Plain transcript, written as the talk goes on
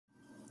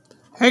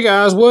Hey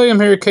guys, William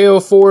here,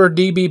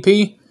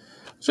 KO4DBP.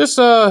 Just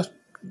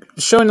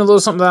showing you a little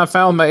something that I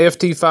found with my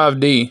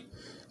FT5D.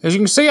 As you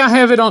can see, I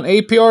have it on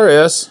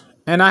APRS,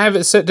 and I have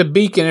it set to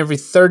beacon every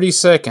 30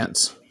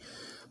 seconds.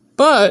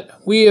 But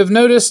we have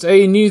noticed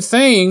a new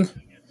thing,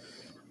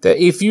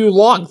 that if you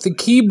lock the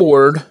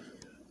keyboard,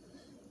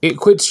 it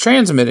quits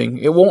transmitting.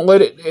 It won't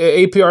let it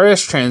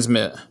APRS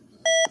transmit.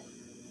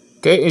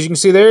 Okay, as you can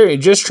see there, it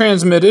just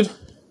transmitted.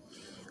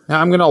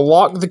 Now I'm going to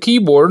lock the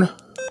keyboard.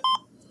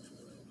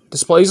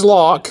 Displays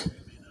lock.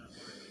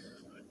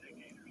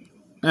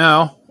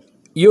 Now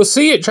you'll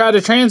see it try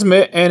to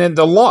transmit, and then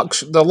the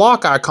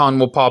lock icon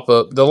will pop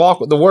up. The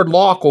word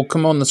lock will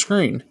come on the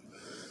screen.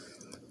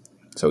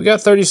 So we got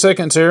 30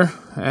 seconds here,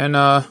 and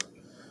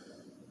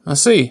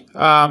let's see.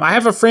 I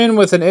have a friend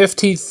with an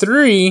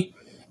FT3,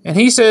 and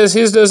he says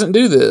his doesn't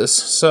do this.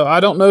 So I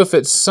don't know if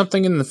it's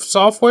something in the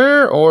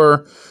software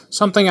or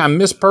something I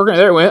misprogrammed.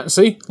 There it went.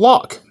 See,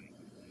 lock.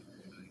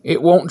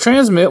 It won't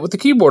transmit with the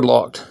keyboard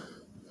locked.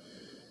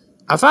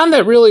 I find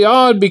that really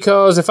odd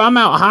because if I'm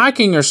out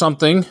hiking or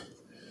something,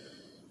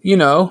 you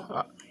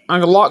know,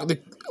 I'm gonna lock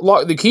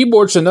the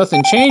keyboard so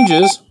nothing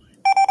changes,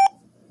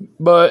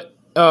 but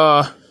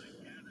the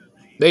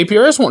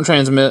APRS won't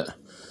transmit.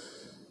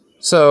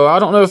 So I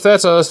don't know if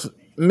that's a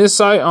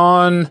missight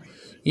on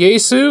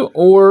Yeasu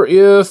or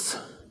if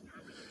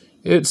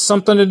it's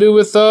something to do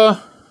with I'm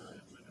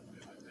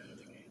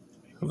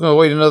gonna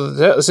wait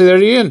another. See there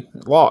again,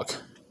 lock.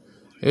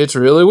 It's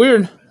really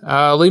weird.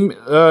 Leave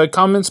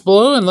comments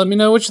below and let me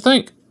know what you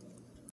think.